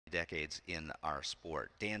decades in our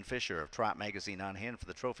sport. Dan Fisher of Trot Magazine on hand for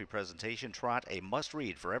the trophy presentation. Trot, a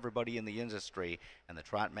must-read for everybody in the industry, and the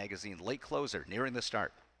Trot Magazine late closer nearing the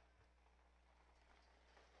start.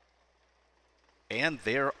 And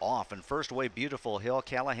they're off. And first away, Beautiful Hill.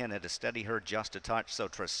 Callahan had to steady her just a touch, so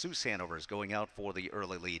Tracus Hanover is going out for the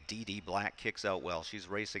early lead. DD Black kicks out well. She's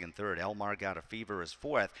racing in third. Elmar Got a Fever is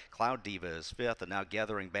fourth. Cloud Diva is fifth. And now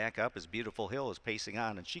gathering back up as Beautiful Hill is pacing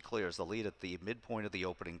on, and she clears the lead at the midpoint of the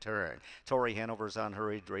opening turn. TORI Hanover's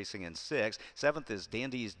unhurried, racing in sixth. Seventh is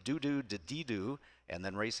Dandy's DUDUDIDUDU. And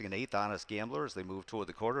then racing in eighth, Honest Gambler, as they move toward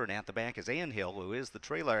the quarter. And at the back is Hill, who is the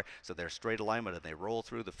trailer. So they're straight alignment, and they roll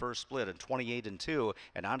through the first split in 28-2.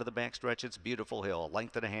 And onto the backstretch, it's Beautiful Hill, a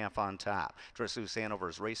length and a half on top. Tracus Hanover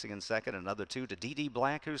is racing in second. Another two to DD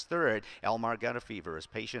Black, who's third. Elmar Got a Fever is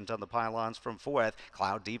patient on the pylons from fourth.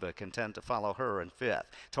 Cloud Diva content to follow her in fifth.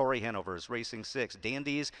 TORI Hanover is racing sixth.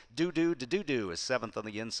 Dandy's DUDUDIDUDU is seventh on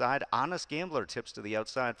the inside. Honest Gambler tips to the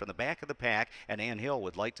outside from the back of the pack. And Hill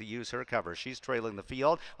would like to use her cover. She's trailing the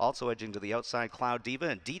field, also edging to the outside Cloud Diva,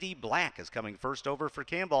 and DD Black is coming first over for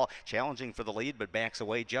Campbell, challenging for the lead but backs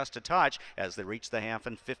away just a touch as they reach the half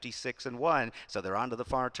in 56-1. So they're onto the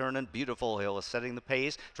far turn, and Beautiful Hill is setting the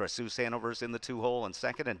pace. Tracus Hanover's in the two-hole in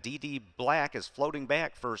second, and DD Black is floating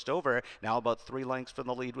back first over, now about 3 lengths from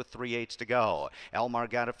the lead with 3/8 to go. Elmar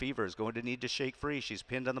Got a Fever is going to need to shake free. She's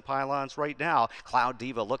pinned on the pylons right now. Cloud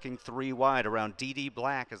Diva looking 3 wide around DD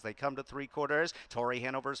Black as they come to 3/4. TORI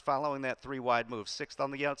Hanover's following that 3 wide move, sixth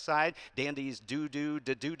on the outside. Dandy's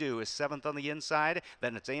DUDUDIDUDU is seventh on the inside.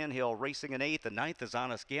 Then it's Hill racing in eighth. The ninth is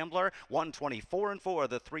Honest Gambler. 1:24-4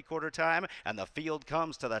 the 3/4 time, and the field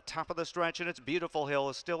comes to the top of the stretch, and it's Beautiful Hill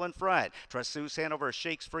is still in front. Tracus Hanover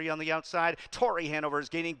shakes free on the outside. TORI Hanover is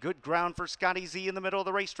gaining good ground for Scotty Z in the middle of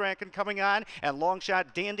the racetrack and coming on, and long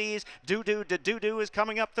shot Dandy's DUDUDIDUDU is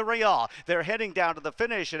coming up the rail. They're heading down to the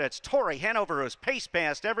finish, and it's TORI Hanover who's paced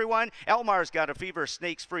past everyone. Elmar's Got a Fever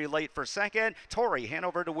snakes free late for second. TORI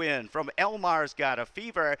Hanover to win from Elmar's Got a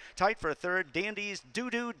Fever. Tight for third, Dandy's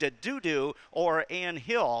DUDUDIDUDU or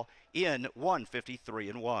Hill in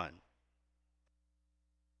 1:53-1.